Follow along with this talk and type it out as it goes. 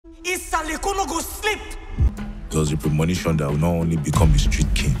no go sleep. There was a premonition that I would not only become a street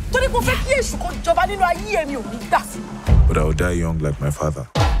king, but I would die young like my father.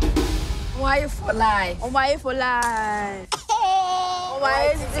 Why for lie? Why for lie?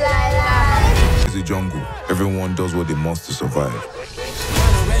 Why is lie? It's a jungle. Everyone does what they must to survive.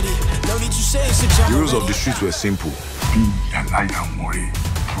 The rules of the streets were simple. It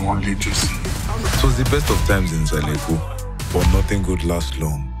was the best of times in Zalepo, but nothing good lasts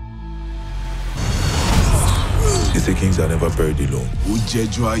long. They say kings are never buried alone.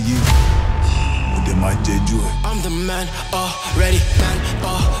 I'm the man already,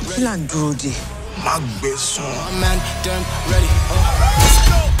 Land Brody. man damn ready.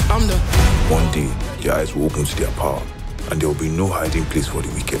 I'm the One day, their eyes will open to their power, and there will be no hiding place for the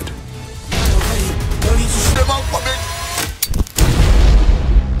wicked.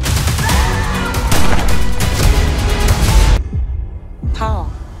 Power.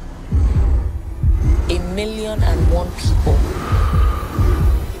 1,000,001 people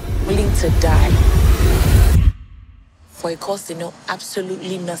willing to die for a cause they know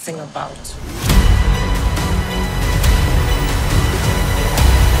absolutely nothing about.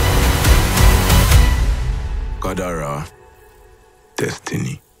 Kadara,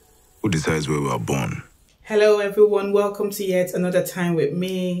 destiny. Who decides where we are born? Hello everyone, welcome to yet another time with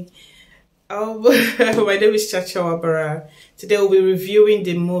me. My name is Chacha Wabara. Today we'll be reviewing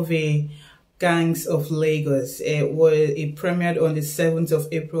the movie Gangs of Lagos. It premiered on the 7th of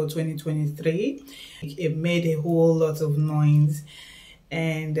April 2023. It made a whole lot of noise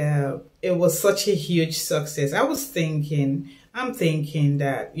and it was such a huge success. I'm thinking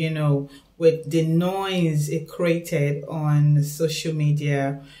that, you know, with the noise it created on social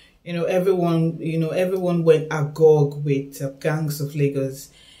media, everyone went agog with Gangs of Lagos.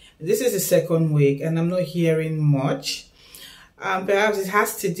 This is the second week and I'm not hearing much. Perhaps it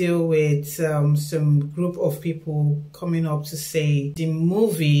has to do with some group of people coming up to say the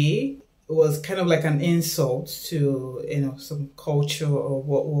movie was kind of like an insult to, some culture or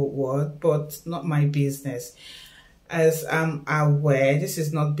what, but not my business. As I'm aware, this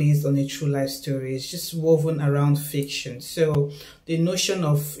is not based on a true life story. It's just woven around fiction. So the notion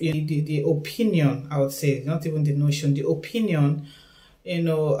of the opinion, I would say, not even the notion, the opinion,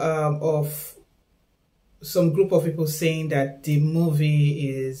 of some group of people saying that the movie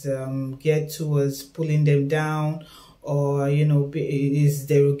is geared towards pulling them down or, is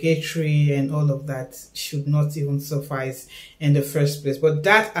derogatory and all of that should not even suffice in the first place. But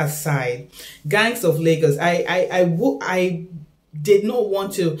that aside, Gangs of Lagos, I did not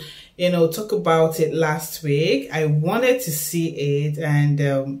want to, talk about it last week. I wanted to see it and,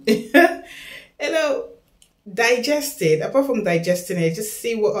 digest it. Apart from digesting it, just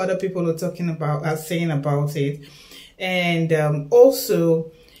see what other people are saying about it. And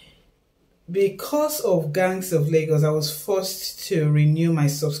also, because of Gangs of Lagos, I was forced to renew my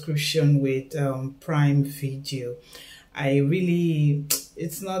subscription with Prime Video. Prime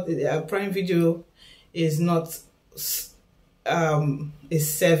Video is not a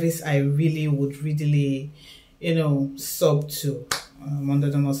service I really would sub to under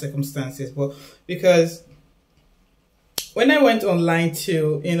normal circumstances, but because when I went online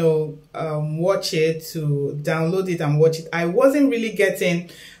to, watch it, to download it and watch it, I wasn't really getting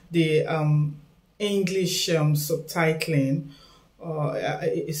the English subtitling.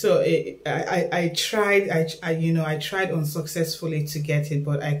 So I tried unsuccessfully to get it,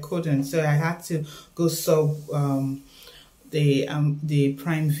 but I couldn't. So I had to go sub the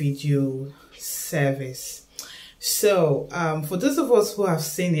Prime Video service. So, for those of us who have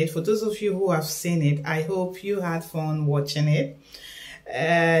seen it, for those of you who have seen it, I hope you had fun watching it.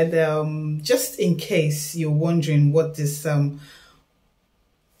 And just in case you're wondering what this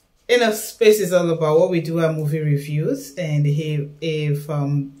inner space is all about, what we do are movie reviews. And if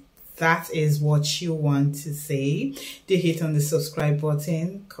that is what you want to say, do hit on the subscribe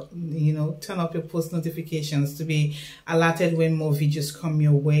button, turn up your post notifications to be alerted when more videos come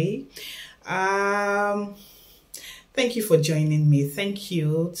your way. Thank you for joining me. Thank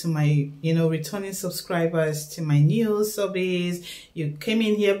you to my, returning subscribers, to my new subbies. You came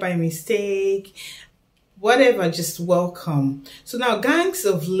in here by mistake. Whatever, just welcome. So now Gangs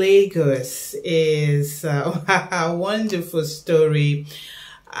of Lagos is a wonderful story.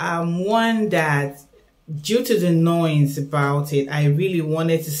 One that, due to the noise about it, I really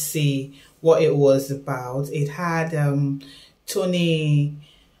wanted to see what it was about. It had Tony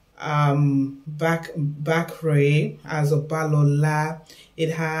Bakre as Obalola. It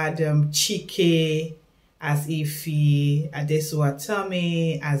had Chike as Ife, Adesu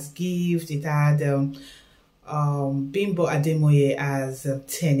Atomi as Gift. It had Bimbo Ademoye as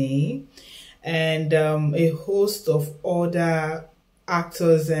Tenny, and a host of other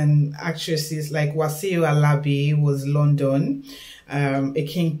actors and actresses like Wasiu Alabi was London, a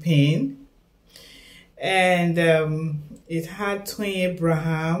kingpin, and it had Twin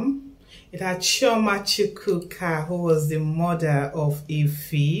Abraham. It had Chioma Chukwuka, who was the mother of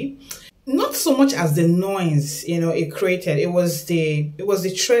Ife. Not so much as the noise, it created. It was the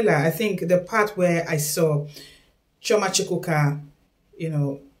trailer. I think the part where I saw Chioma Chukwuka,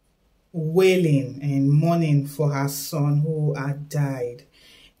 wailing and mourning for her son who had died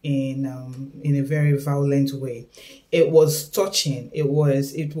in a very violent way. It was touching. It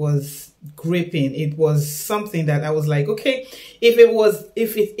was gripping. It was something that I was like, okay, if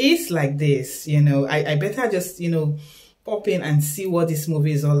it is like this, I better just pop in and see what this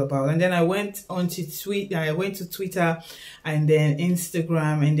movie is all about. And then I went to Twitter and then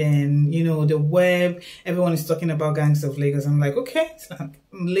Instagram and then the web. Everyone is talking about Gangs of Lagos. I'm like, okay, I'm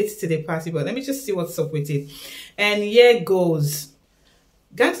late to the party, but let me just see what's up with it. And here goes.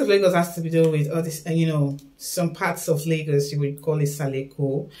 Gangs of Lagos has to be done with all this, some parts of Lagos, you would call it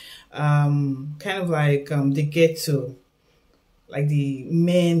Saleko, kind of like the ghetto, like the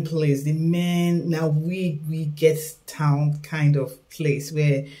main place, now we get town kind of place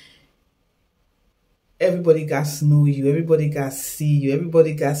where everybody gets to know you, everybody gets to see you,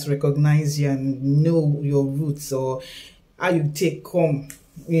 everybody gets to recognize you and know your roots or how you come,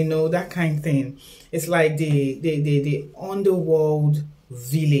 that kind of thing. It's like the underworld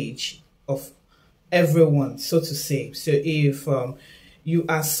village of everyone, so to say. So if you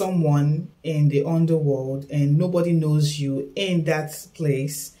are someone in the underworld and nobody knows you in that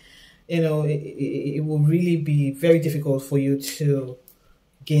place, it will really be very difficult for you to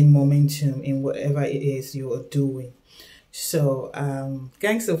gain momentum in whatever it is you are doing. So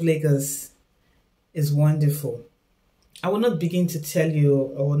Gangs of Lagos is wonderful. I will not begin to tell you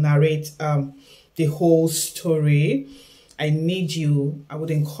or narrate the whole story. I would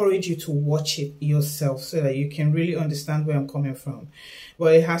encourage you to watch it yourself so that you can really understand where I'm coming from.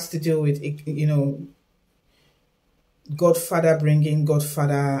 But it has to do with, Godfather bringing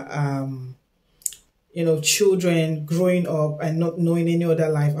Godfather, children growing up and not knowing any other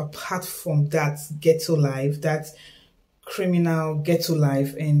life apart from that ghetto life, that criminal ghetto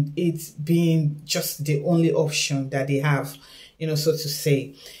life, and it being just the only option that they have, so to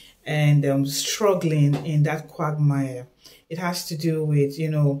say, and struggling in that quagmire. It has to do with,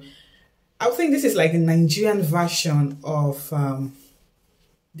 I think this is like the Nigerian version of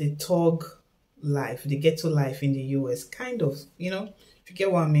the thug life, the ghetto life in the US, kind of, if you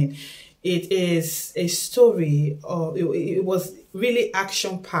get what I mean. It is a story of, it was really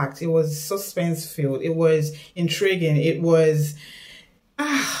action-packed. It was suspense-filled. It was intriguing. It was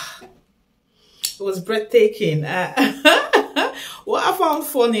breathtaking. What I found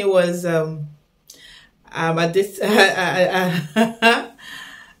funny was, at this was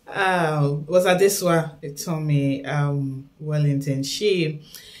Adeswa etomi-wellington.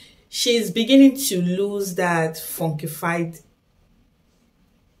 She's beginning to lose that funkified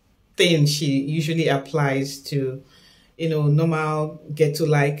thing she usually applies to normal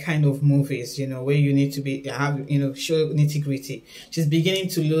ghetto-like kind of movies, where you need to show nitty-gritty. She's beginning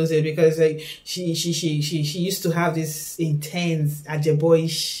to lose it because she used to have this intense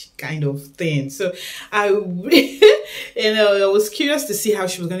ajeboyish kind of thing. So I was curious to see how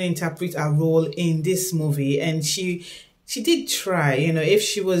she was going to interpret her role in this movie, and she did try. If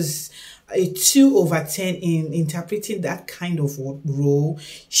she was a 2/10 in interpreting that kind of role,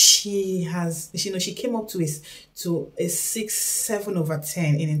 she came up to a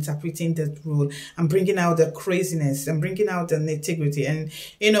 6-7/10 in interpreting that role and bringing out the craziness and bringing out the nitty-gritty and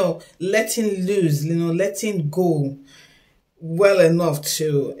letting loose, letting go well enough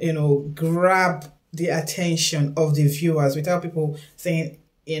to grab the attention of the viewers without people saying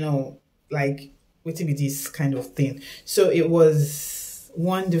like, what be this kind of thing. So it was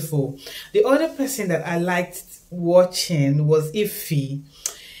wonderful. The other person that I liked watching was Ife.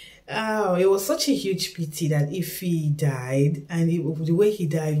 Oh, it was such a huge pity that Ife died, and the way he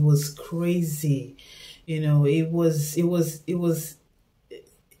died was crazy. It was a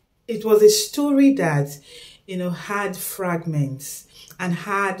story that had fragments and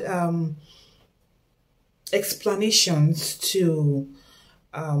had explanations to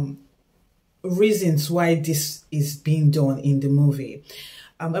reasons why this is being done in the movie.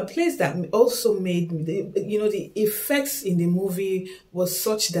 a place that also made me, the effects in the movie was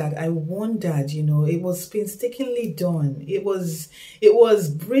such that I wondered, it was painstakingly done. It was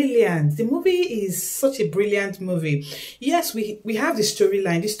brilliant. The movie is such a brilliant movie. Yes, we have the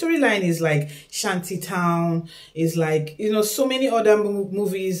storyline. The storyline is like Shantytown, is like, so many other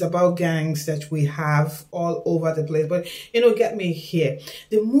movies about gangs that we have all over the place. But, get me here.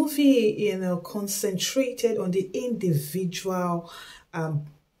 The movie, concentrated on the individual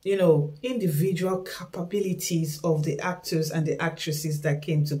individual capabilities of the actors and the actresses that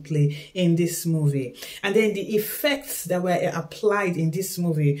came to play in this movie. And then the effects that were applied in this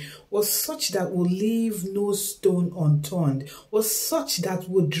movie was such that would leave no stone unturned, was such that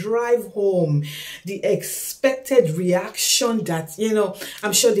would drive home the expected reaction that,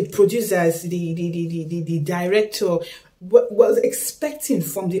 I'm sure the producers, the director, was expecting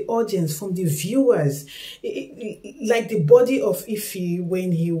from the audience, from the viewers. Like the body of Ife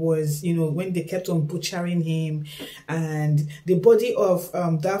when he was, when they kept on butchering him, and the body of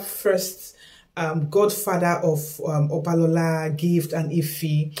that first godfather of Obalola, Gift, and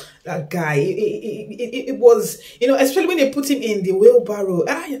Ife, that guy. It was, especially when they put him in the wheelbarrow,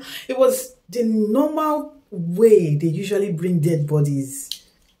 it was the normal way they usually bring dead bodies.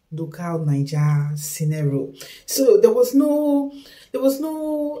 Local Niger scenario. So there was no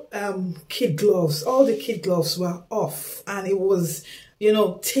kid gloves. All the kid gloves were off, and it was,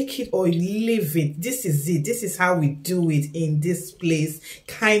 take it or leave it. This is it. This is how we do it in this place,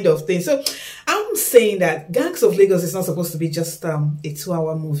 kind of thing. So I'm saying that Gangs of Lagos is not supposed to be just a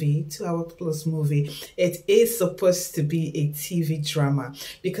 2-hour movie, 2-hour plus movie. It is supposed to be a TV drama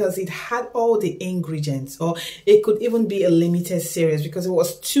because it had all the ingredients, or it could even be a limited series because it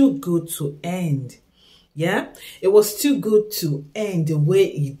was too good to end. Yeah, it was too good to end the way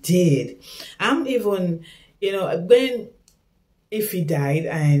it did. I'm even, when if he died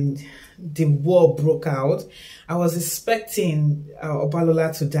and the war broke out, I was expecting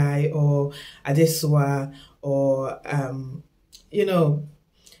Obalola to die, or Adesua, or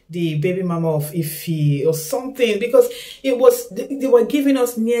the baby mama of Ife or something, because it was, they were giving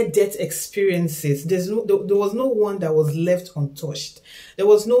us near-death experiences. There was no one that was left untouched. There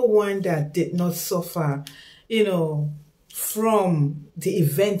was no one that did not suffer, from the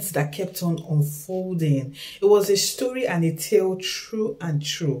events that kept on unfolding. It was a story and a tale, true and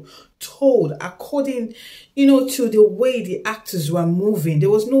true, told according, to the way the actors were moving. There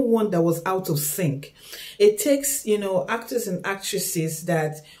was no one that was out of sync. It takes, actors and actresses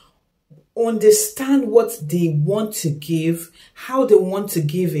that understand what they want to give, how they want to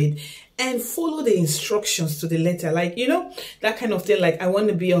give it, and follow the instructions to the letter. Like, that kind of thing. Like, I want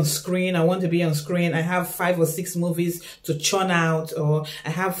to be on screen. I want to be on screen. I have 5 or 6 movies to churn out, or I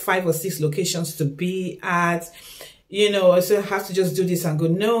have 5 or 6 locations to be at. So I have to just do this and go.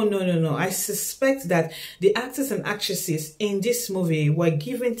 No. I suspect that the actors and actresses in this movie were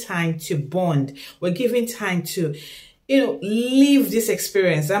given time to bond. Were given time to, live this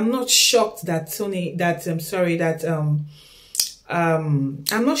experience. I'm not shocked that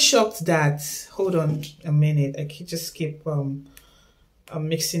I'm not shocked that, hold on a minute, I can just keep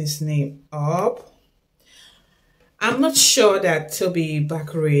mixing his name up. I'm not sure that Toby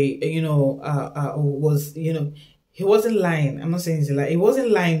Bakare, was, he wasn't lying. I'm not saying he's a lie. He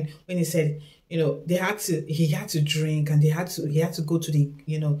wasn't lying when he said, he had to drink, and he had to go to the,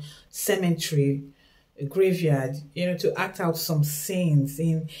 cemetery, graveyard, to act out some scenes.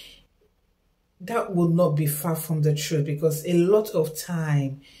 That would not be far from the truth, because a lot of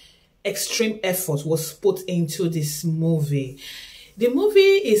time, extreme effort was put into this movie. The movie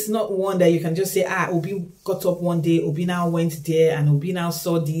is not one that you can just say, Obi got up one day, Obi now went there, and Obi now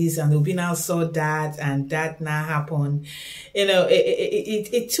saw this, and Obi now saw that, and that now happened.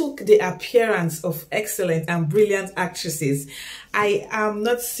 It took the appearance of excellent and brilliant actresses. I am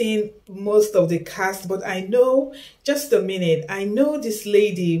not seeing most of the cast, but I know, just a minute, I know this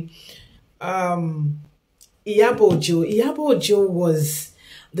lady, Iyabo Ojo. Iyabo Ojo was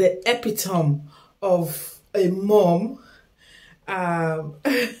the epitome of a mom who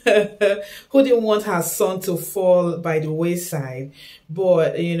didn't want her son to fall by the wayside,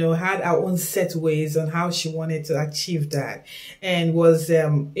 but had her own set ways on how she wanted to achieve that, and was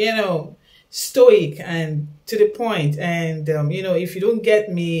stoic and to the point. And if you don't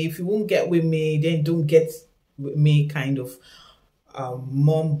get me, if you won't get with me, then don't get with me kind of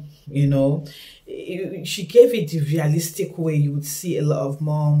mom. She gave it the realistic way you would see a lot of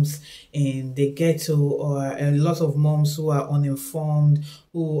moms in the ghetto, or a lot of moms who are uninformed,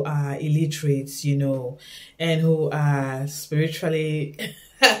 who are illiterate, and who are spiritually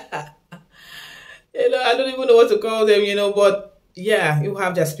I don't even know what to call them, but yeah, you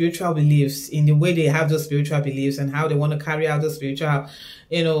have their spiritual beliefs in the way they have those spiritual beliefs and how they want to carry out those spiritual,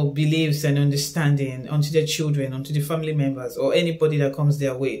 beliefs and understanding onto their children, onto the family members, or anybody that comes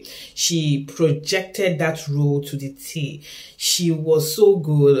their way. She projected that role to the T. She was so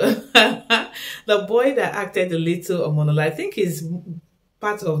good. The boy that acted the little Omonola, I think is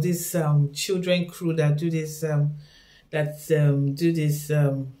part of this children crew that do this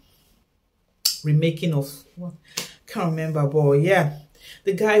remaking of what, can't remember, but yeah,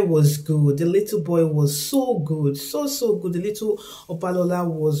 the guy was good. The little boy was so good, so good. The little Obalola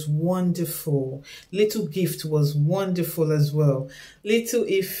was wonderful. Little Gift was wonderful as well. Little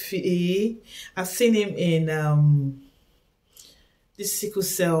Ife, I've seen him in this sickle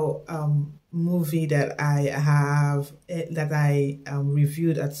cell movie that I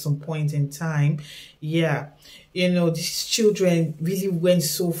reviewed at some point in time. Yeah, these children really went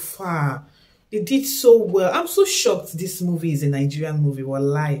so far. They did so well. I'm so shocked this movie is a Nigerian movie.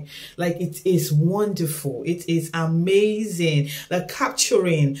 Wallahi. Like, it is wonderful. It is amazing. The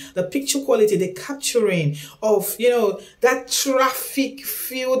capturing, the picture quality, the capturing of, that traffic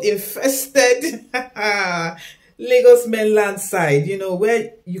field infested Lagos mainland side,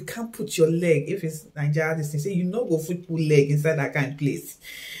 where you can't put your leg. If it's Nigeria, this thing, say, go put leg inside that kind of place.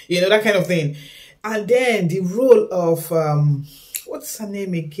 That kind of thing. And then the role of, what's her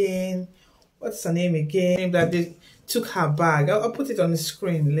name again? That they took her bag. I'll put it on the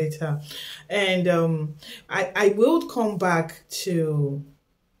screen later. And I will come back to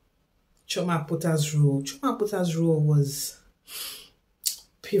Chioma Akpota's role. Chioma Akpota's role was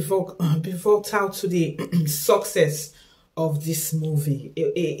pivotal to the success of this movie.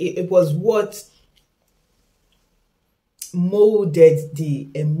 It was what molded the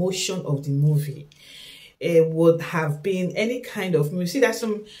emotion of the movie. It would have been any kind of movie. See, there's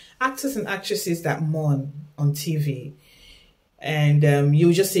some actors and actresses that mourn on TV. And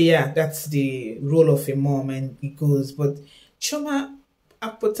you just say, yeah, that's the role of a mom, and it goes. But Chioma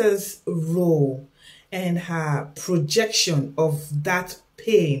Akpota's role and her projection of that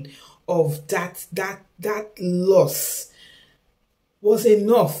pain, of that loss, was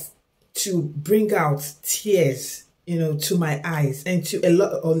enough to bring out tears, to my eyes, and to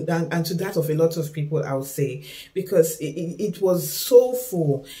and to that of a lot of people, I would say, because it was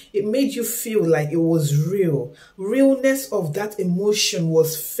soulful. It made you feel like it was real. Realness of that emotion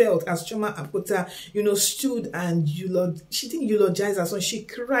was felt as Chioma Akpota, stood and she didn't eulogize her son. She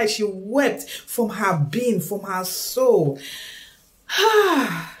cried. She wept from her being, from her soul.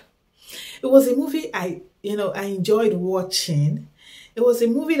 It was a movie I enjoyed watching. It was a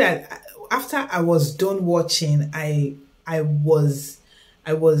movie that after I was done watching, it was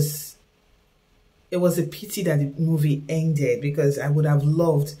a pity that the movie ended, because I would have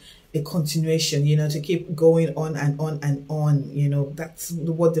loved a continuation, to keep going on and on and on. That's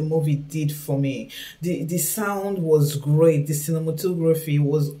what the movie did for me. The sound was great. The cinematography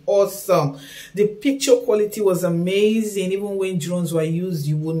was awesome. The picture quality was amazing. Even when drones were used,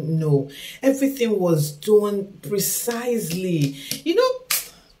 you wouldn't know. Everything was done precisely.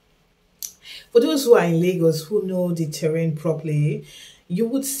 For those who are in Lagos, who know the terrain properly, you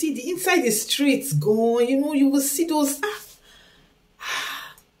would see the inside the streets going, you would see those.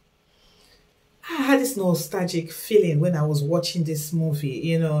 I had this nostalgic feeling when I was watching this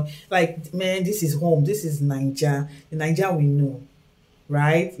movie, like, man, this is home. This is Nigeria, the Nigeria we know,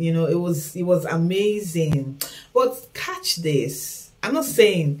 right? It was amazing. But catch this. I'm not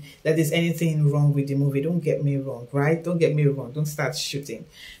saying that there's anything wrong with the movie. Don't get me wrong, right? Don't get me wrong. Don't start shooting.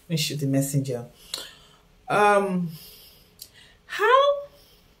 Don't shoot the messenger. How?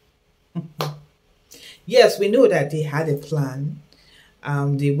 Yes, we know that they had a plan.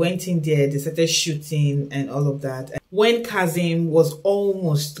 They went in there, they started shooting and all of that. When Kazim was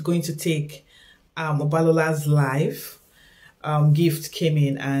almost going to take Obalola's life, Gift came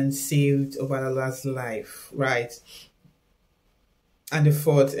in and saved Obalola's life, right? And they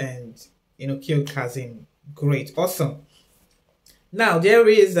fought and, killed Kazim. Great, awesome. Now, there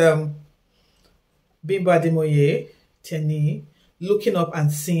is Bimba Demoye, Tenny, looking up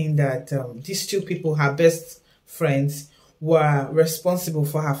and seeing that these two people, her best friends, were responsible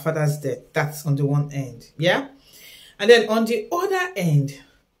for her father's death. That's on the one end, yeah? And then on the other end,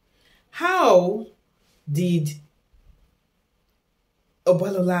 how did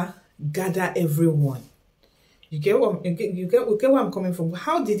Obalola gather everyone? You get where I'm coming from?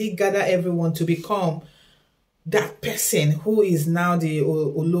 How did he gather everyone to become that person who is now the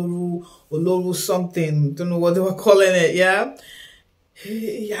Oloru something? Don't know what they were calling it, yeah?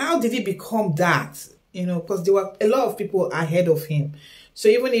 How did he become that? you know, because there were a lot of people ahead of him. So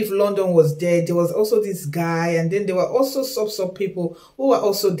even if London was there, there was also this guy, and then there were also some people who were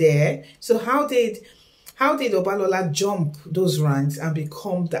also there. So how did Obalola jump those ranks and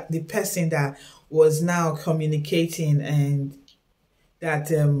become the person that was now communicating, and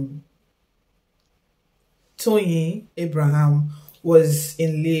that Tony Abraham was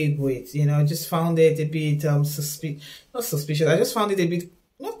in league with? You know, I just found it a bit not suspicious. I just found it a bit,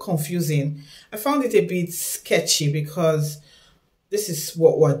 not confusing. I found it a bit sketchy, because this is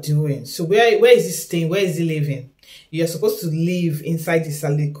what we're doing. So where is he staying? Where is he living? You're supposed to live inside the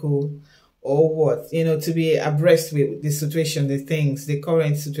Saliko, or what? You know, to be abreast with the situation, the things, the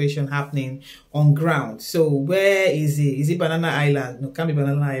current situation happening on ground. So where is he? Is it Banana Island? No, can't be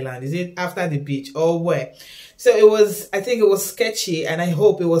Banana Island. Is it after the beach, or where? So I think it was sketchy, and I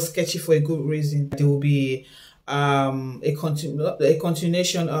hope it was sketchy for a good reason. There will be a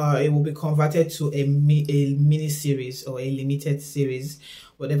continuation, or it will be converted to a mini series or a limited series,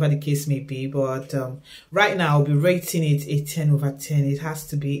 whatever the case may be. But right now I'll be rating it a 10 over 10. It has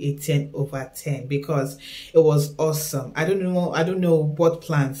to be a 10 over 10 because it was awesome. I don't know what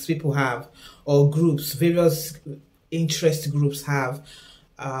plans people have, or groups, various interest groups have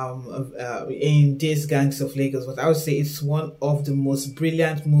in these Gangs of Lagos, but I would say it's one of the most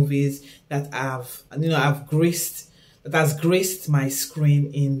brilliant movies that has graced my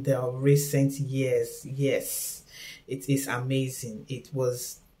screen in the recent years. Yes, it is amazing. It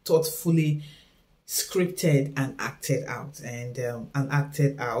was thoughtfully scripted and acted out, and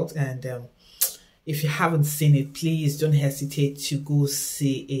if you haven't seen it, please don't hesitate to go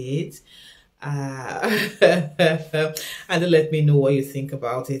see it. And let me know what you think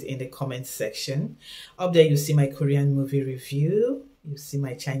about it in the comment section. Up there you see my Korean movie review, you see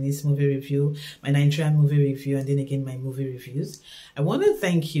my Chinese movie review, my Nigerian movie review, and then again my movie reviews. I want to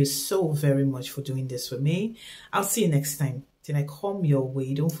thank you so very much for doing this with me. I'll see you next time. Till I come your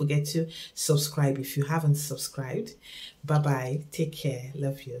way, don't forget to subscribe if you haven't subscribed. Bye bye, take care,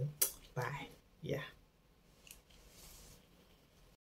 love you, bye. Yeah.